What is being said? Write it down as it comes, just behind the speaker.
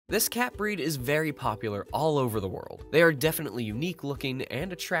This cat breed is very popular all over the world. They are definitely unique looking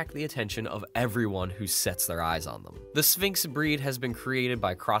and attract the attention of everyone who sets their eyes on them. The Sphynx breed has been created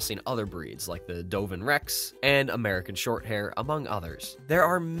by crossing other breeds like the Doven Rex and American Shorthair, among others. There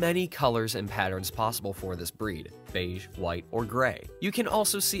are many colors and patterns possible for this breed: beige, white, or gray. You can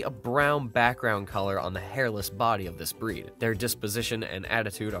also see a brown background color on the hairless body of this breed. Their disposition and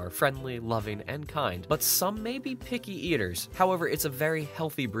attitude are friendly, loving, and kind, but some may be picky eaters. However, it's a very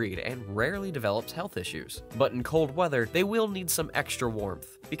healthy breed and rarely develops health issues. But in cold weather, they will need some extra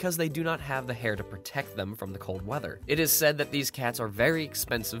warmth because they do not have the hair to protect them from the cold weather. It is said that these cats are very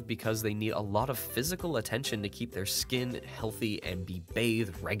expensive because they need a lot of physical attention to keep their skin healthy and be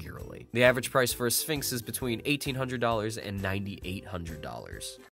bathed regularly. The average price for a Sphynx is between $1,800 and $9,800.